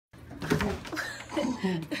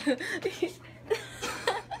Kinsley,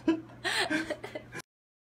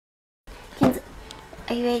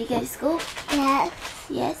 are you ready to go to school? Yes.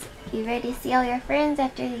 Yes? You ready to see all your friends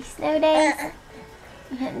after these snow days?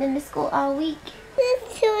 You haven't been to school all week.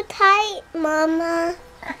 It's too tight, Mama.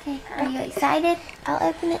 Okay, are you excited? I'll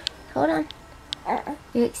open it. Hold on.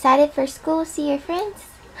 You excited for school? See your friends?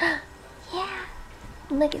 Yeah.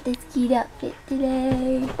 Look at this cute outfit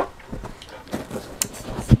today.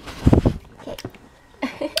 Okay.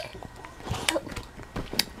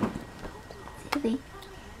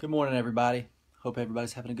 Good morning, everybody. Hope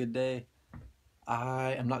everybody's having a good day.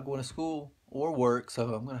 I am not going to school or work,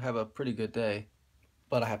 so I'm going to have a pretty good day.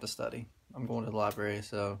 But I have to study. I'm going to the library,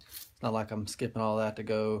 so it's not like I'm skipping all that to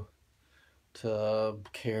go to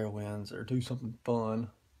Carowinds or do something fun,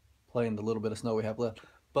 playing the little bit of snow we have left.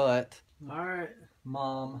 But, alright,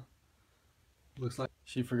 Mom. Looks like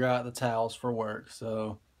she forgot the towels for work,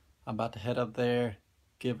 so I'm about to head up there,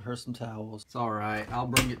 give her some towels. It's alright, I'll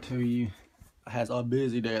bring it to you. Has a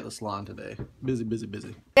busy day at the salon today. Busy, busy,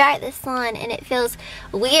 busy. We're at the salon and it feels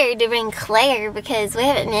weird to bring Claire because we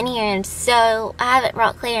haven't been here I haven't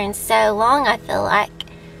brought Claire in so long, I feel like,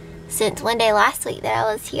 since one day last week that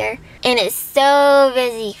I was here. And it's so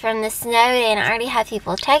busy from the snow day and I already have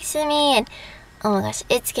people texting me and oh my gosh,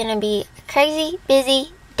 it's gonna be a crazy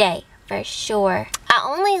busy day for sure. I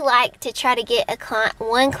only like to try to get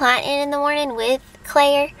one client in the morning with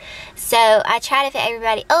Claire, so I try to fit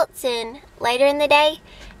everybody else in later in the day,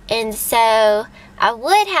 and so I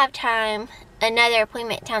would have another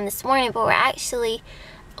appointment time this morning, but we're actually,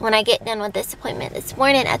 when I get done with this appointment this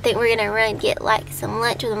morning, I think we're gonna run get like some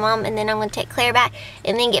lunch with Mom, and then I'm gonna take Claire back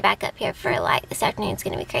and then get back up here for like this afternoon. It's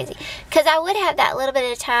gonna be crazy because I would have that little bit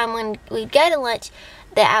of time when we'd go to lunch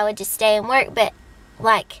that I would just stay and work, but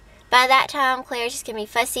like by that time, Claire's just going to be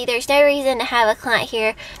fussy. There's no reason to have a client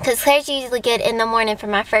here because Claire's usually good in the morning for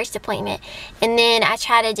my first appointment. And then I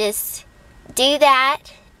try to just do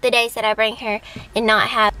that the days that I bring her and not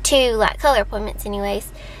have two like color appointments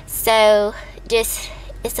anyways. So just,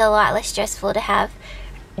 it's a lot less stressful to have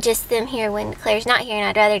just them here when Claire's not here. And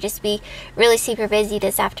I'd rather just be really super busy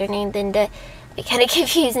this afternoon than to be kind of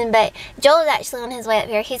confusing. But Joel's actually on his way up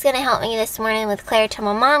here. He's going to help me this morning with Claire till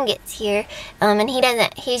my mom gets here. And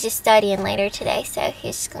he's just studying later today, so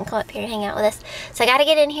he's just going to come up here and hang out with us. So I got to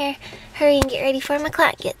get in here, hurry and get ready before my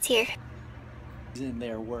client gets here. He's in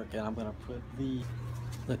there working. I'm going to put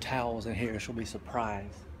the towels in here. She'll be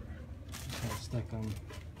surprised. I'll stick them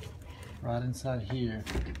right inside here.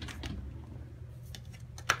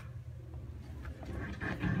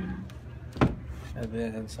 And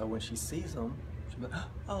then, so when she sees them, she'll be like,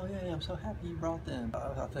 oh yeah, I'm so happy you brought them.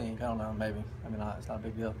 I think, I don't know, maybe not, it's not a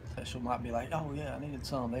big deal. She might be like, oh yeah, I needed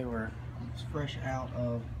some. They were fresh out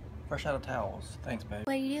of towels. Thanks, babe.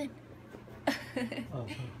 What are you doing? Oh,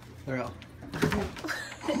 they're out.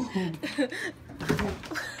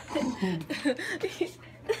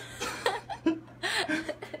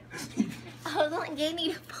 I was wanting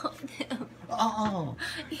Gainey to pop them. Oh,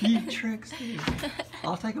 you trickster.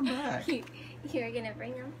 I'll take them back. You were gonna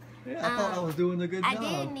bring them? Yeah, I thought I was doing a good job. I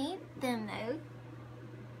didn't need them though,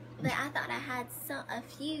 but I thought I had a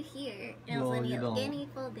few here, and I was letting Gainey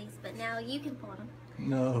fold these. But now you can pull them.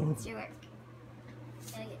 No. It's your work.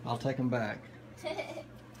 I'll take them back.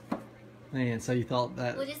 Man, so you thought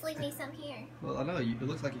that? Well, just leave me some here. Well, I know it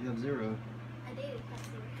looks like you have zero. I do.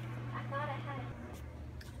 I thought I had.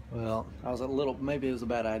 Well, maybe it was a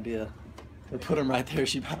bad idea. To put them right there,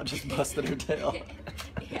 she probably just busted her tail.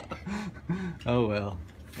 Yeah. Oh well,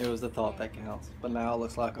 it was the thought that counts. But now it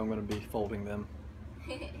looks like I'm going to be folding them.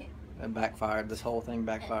 It backfired. This whole thing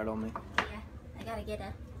backfired on me. Yeah, I gotta get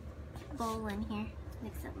a bowl in here.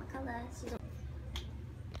 Mix up my colors.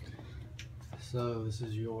 So this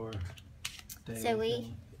is your day. So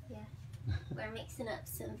we're mixing up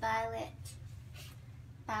some violet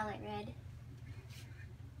red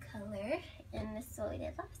color, and this is what we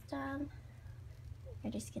did last time. We're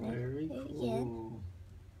just gonna do it again.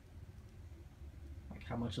 Like,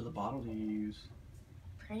 how much of the bottle do you use?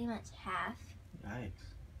 Pretty much half. Yikes.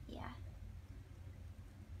 Yeah.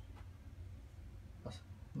 A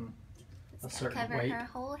It's certain gonna cover weight. her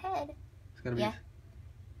whole head. It's gotta be. Yeah.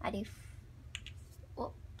 I do.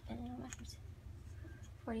 Whoop. I don't know,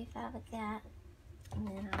 45 of that, and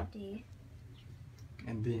then I'll do.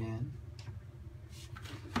 And then.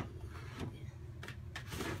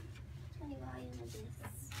 20 volume of this.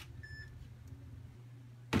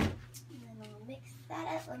 And then I'll mix that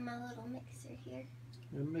up with my little mixer here.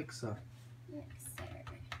 Your mixer.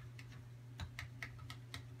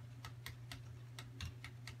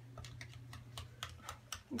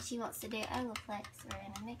 And she wants to do Olaplex. We're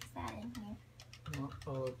gonna mix that in here.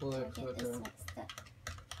 Oh, it blips. Get this Okay. mixed up.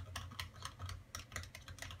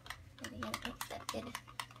 Gotta get it mixed up good.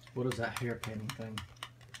 What is that hair painting thing?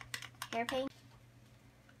 Hair paint.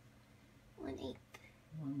 1/8.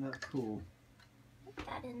 Oh, that's cool. Put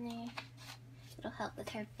that in there. It'll help with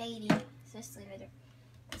her fading, especially with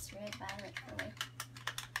this red violet color.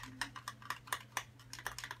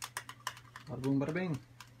 Bada boom, bada bing.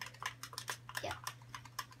 Yeah.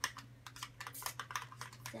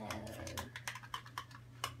 So.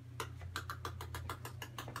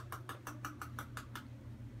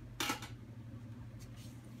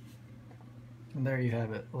 And there you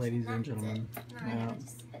have it, ladies and gentlemen. Now I'm gonna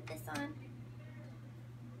just put this on.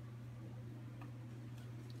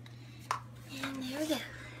 And there we go.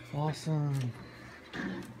 Awesome.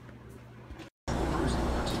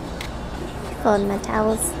 Fold my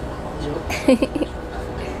towels. Get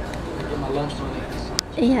my lunch money.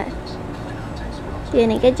 Yeah.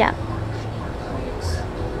 Doing a good job.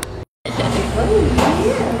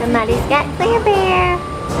 Somebody's got Clear Bear.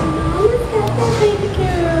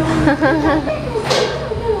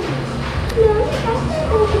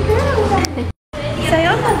 Say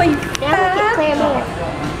I'm gonna be Now look at Clear Bear.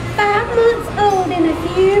 5 months old in a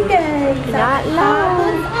few days. Not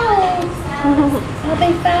long. 5 months old. I'll be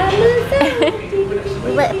 5 months old. We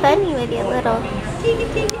look funny with you, little.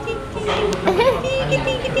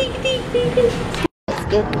 It's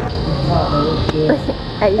good.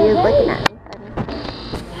 Are you looking at me funny?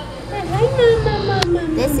 Hey, mama.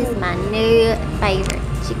 This is my new favorite,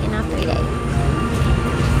 chicken Alfredo.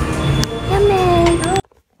 Yummy.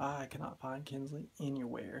 I cannot find Kinsley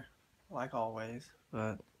anywhere, like always,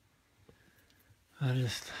 but I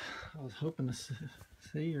was hoping to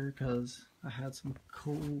see her because I had some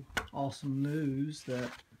cool, awesome news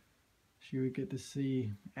that she would get to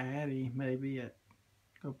see Addie, maybe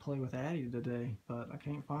go play with Addie today, but I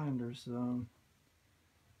can't find her, so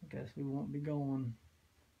I guess we won't be going.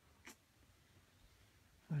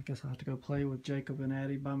 I guess I'll have to go play with Jacob and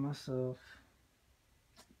Addie by myself.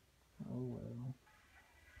 Oh well.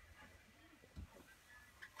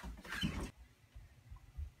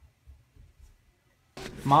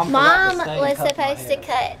 Mom was supposed to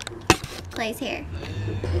cut Clay's hair,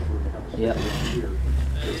 Yep.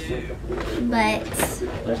 but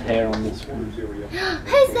There's hair on this one.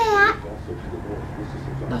 who's that?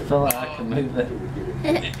 I feel like I can move it.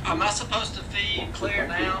 Am I supposed to feed Claire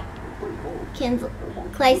now? Kinsley.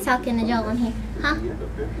 Clay's talking to Joel in here, huh?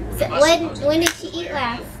 So when did she eat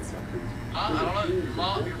last? I don't know.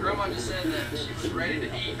 Mom, your grandma just said that she was ready to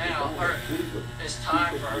eat now, or it's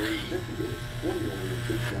time for her to eat.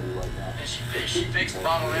 And she fixed the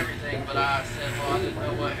bottle and everything, but I said, well, I didn't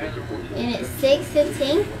know what Heather wanted. And it's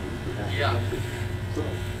 6:15. Yeah.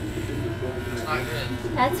 It's not good.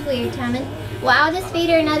 That's weird timing. Well, I'll just feed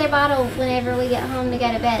her another bottle whenever we get home to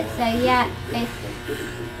go to bed. So yeah, if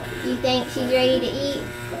you think she's ready to eat,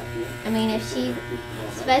 I mean, if she's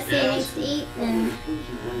supposed to needs to eat, then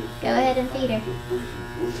go ahead and feed her.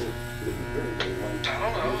 I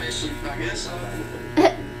don't know. I guess so.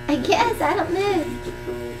 I guess, I don't know.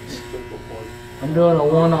 I'm doing a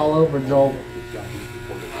one all over, Joel.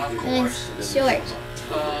 And it's short.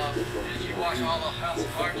 Did you watch all the House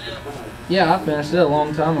of Cards yet? Yeah, I finished it a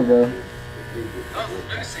long time ago. Oh,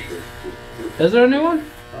 new season. Is there a new one?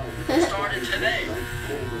 It started today.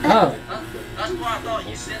 Oh. That's why I thought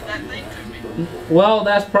you sent that thing to me. Well,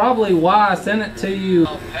 that's probably why I sent it to you.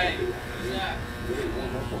 Oh, hey. Who's that?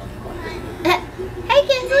 Hey,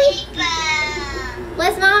 Kinsley.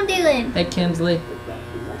 What's Mom doing? Hey, Kinsley.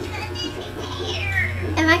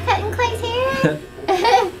 Am I cutting Clay's hair?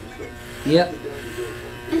 Yep.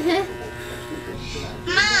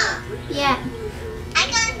 Mom, Yeah. I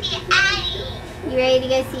gotta see Addie. You ready to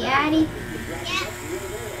go see Addie? Yes.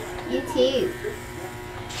 You too.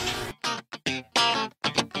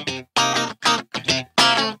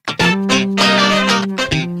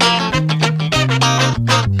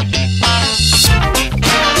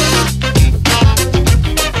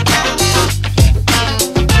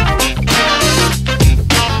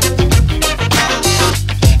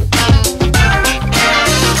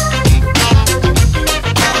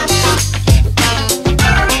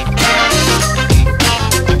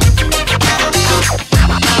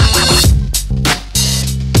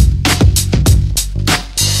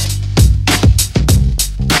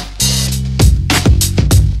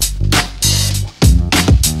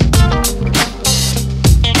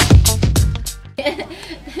 I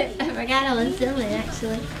forgot I was filming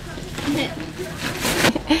actually.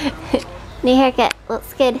 New haircut,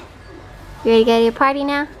 looks good. You ready to go to your party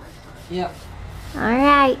now? Yep.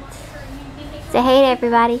 Alright. Say hey to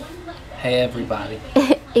everybody. Hey, everybody.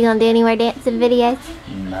 You gonna do any more dancing videos?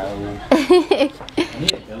 No. I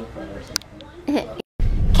need a GoPro or something.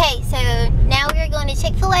 Okay, so now we're going to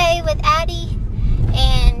Chick-fil-A with Addie,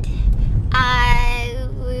 and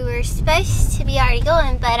we were supposed to be already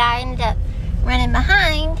going, but I ended up running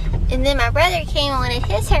behind, and then my brother came and wanted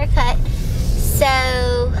his haircut, so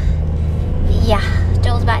yeah,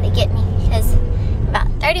 Joel's about to get me, because about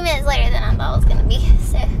 30 minutes later than I thought it was going to be,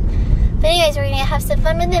 so, but anyways, we're going to have some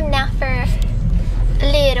fun with them now for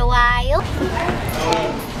a little while.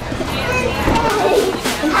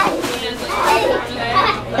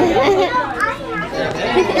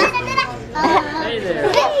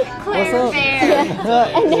 What's up?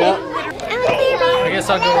 I guess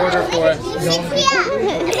I'll go order for it.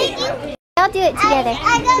 Y'all do it together.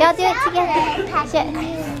 Y'all do it together.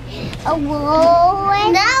 Oh,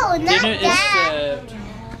 no, not Dinner is that. served.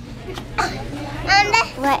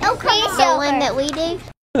 What? Okay, The one that we do?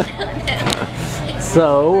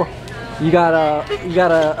 So, you got a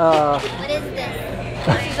What is this?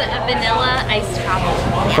 This is a vanilla iced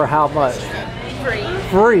coffee. for how much? Free.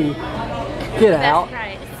 Free? Get out.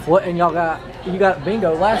 Price. What? And you got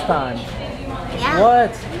bingo last time. Yeah.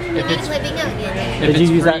 What? We need to play bingo again. Did you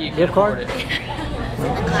use that free, you gift can card? afford it. In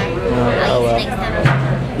the car. Oh, I'll well. use it next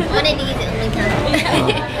time. I wanted to use it only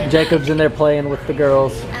time. Jacob's in there playing with the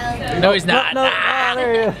girls. No, he's not. No, ah,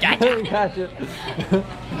 there you go. Gotcha.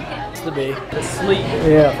 It's to be. Sleep.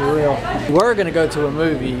 Yeah, for real. We're gonna go to a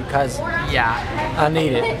movie because Yeah. I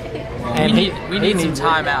need it. And we need some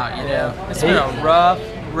time out, you know. It's been a rough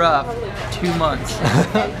 2 months.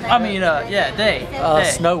 I mean, day.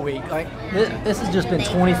 Snow week. Like this has just been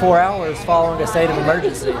 24 hours following a state of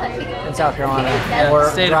emergency in South Carolina. Yeah, We're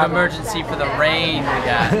state of driving- emergency for the rain we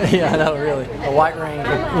got. Yeah, I know, really. The white rain.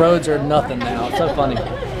 The roads are nothing now. It's so funny.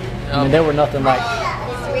 I mean, they were nothing like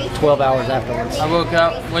 12 hours afterwards. I woke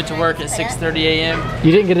up, went to work at 6:30 a.m.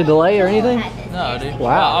 You didn't get a delay or anything? No, dude. Wow.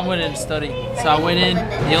 Well, I went in to study. So I went in.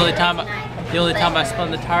 The only time I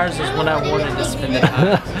spun the tires was when I wanted to spin the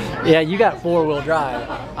tires. Yeah, you got 4-wheel drive.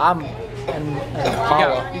 I'm in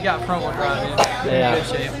Apollo. You got front wheel drive, dude. You're Yeah. in good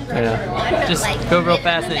shape. Yeah. Just go real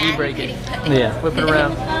fast and e-brake it. Yeah. Whip it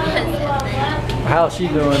around. How's she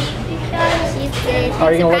doing? She's good.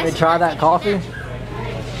 Are you gonna let me try that coffee?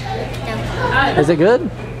 Is it good?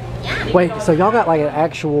 Wait, so y'all got like an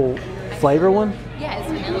actual flavor one? Yeah, it's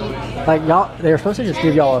vanilla. Like y'all, they were supposed to just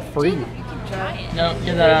give y'all a free. No,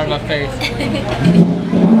 get that out of my face.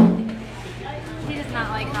 He does not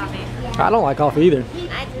like coffee. I don't like coffee either.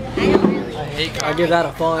 I don't really. I hate I give that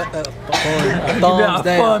a thumbs down.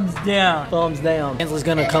 Thumbs down. Thumbs down. Kinsley's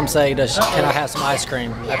gonna come say, can I have some ice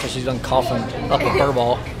cream after she's done coughing up a fur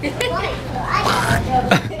ball.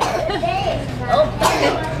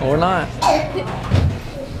 Or not.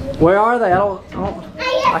 Where are they?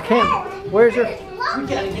 I can't. Where's your? We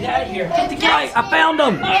gotta get out of here. Get the guys. I found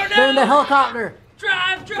them. Oh, no. They're in the helicopter.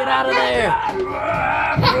 Drive. Get out of there.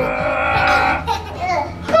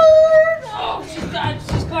 Oh,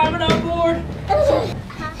 she's climbing on board.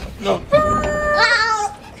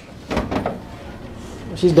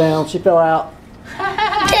 She's down. She fell out.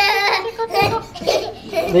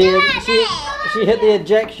 She hit the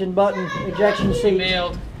ejection button. Ejection seat.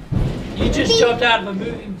 Failed. You just jumped out of a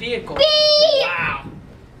moving vehicle. Wow.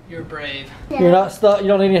 You're brave. You're not stuck. You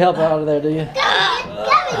don't need any help out of there, do you? Come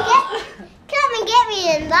and get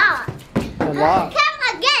me unlocked. Unlocked. Come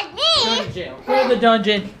and get me. Go to jail. Go to the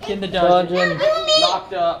dungeon. Get in the dungeon. Dungeon.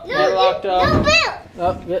 Locked up. No, You're locked No, up. Bill.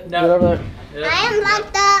 Oh, get No. over there. Yep. I am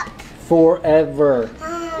locked up. Forever. No,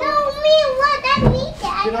 me, what? I need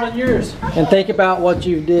that. Get on yours. And think about what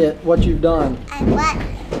you did, what you've done. And what?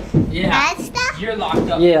 Yeah. Bad stuff? You're locked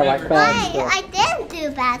up. Yeah, forever. like bad Why? stuff. I didn't do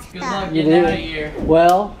bad Good stuff. luck You getting did. out of here.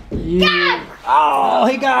 Well, you. Oh,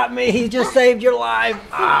 he got me. He just saved your life.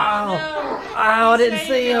 Oh, I didn't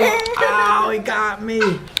see him. Oh, he got me.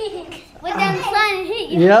 With them fun hit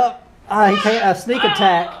you. Yep. He came a sneak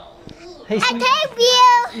attack. He I sne- take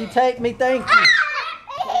you. you take me. Thank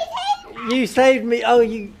you. You saved me. Oh,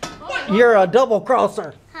 you're a double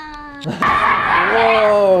crosser.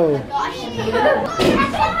 Whoa.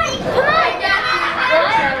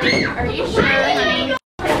 Are you sure, honey?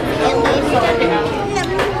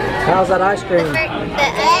 How's that ice cream? The other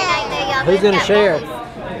night though, y'all Who's both gonna got share? bubbles.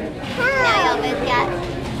 Now y'all both got.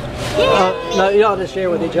 No, y'all just share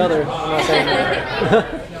with each other. I'm not saying that.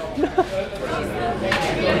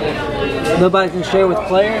 Nobody can share with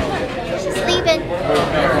Claire? She's sleeping. Stick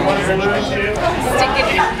it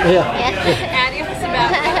in. Yeah. Addie was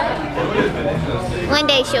about One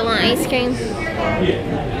day she'll want ice cream.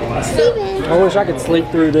 Sleeping. I wish I could sleep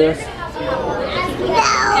through this. take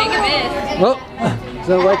a bit. Oh,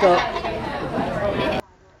 so wake up.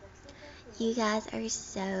 You guys are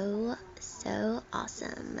so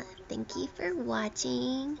awesome. Thank you for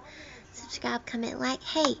watching. Subscribe, comment, like.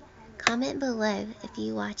 Hey, comment below if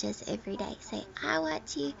you watch us every day. Say, I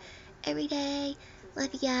watch you every day. Love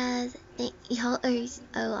you guys. Y'all are so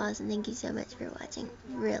awesome. Thank you so much for watching.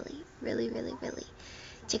 Really.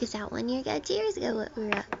 Check us out 1 year ago, 2 years ago, what we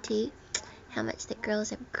were up to. How much the girls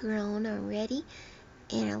have grown already.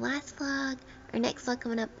 And our last vlog, our next vlog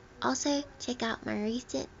coming up. Also, check out my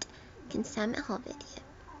recent consignment haul video.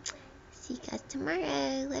 See you guys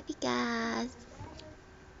tomorrow. Love you guys.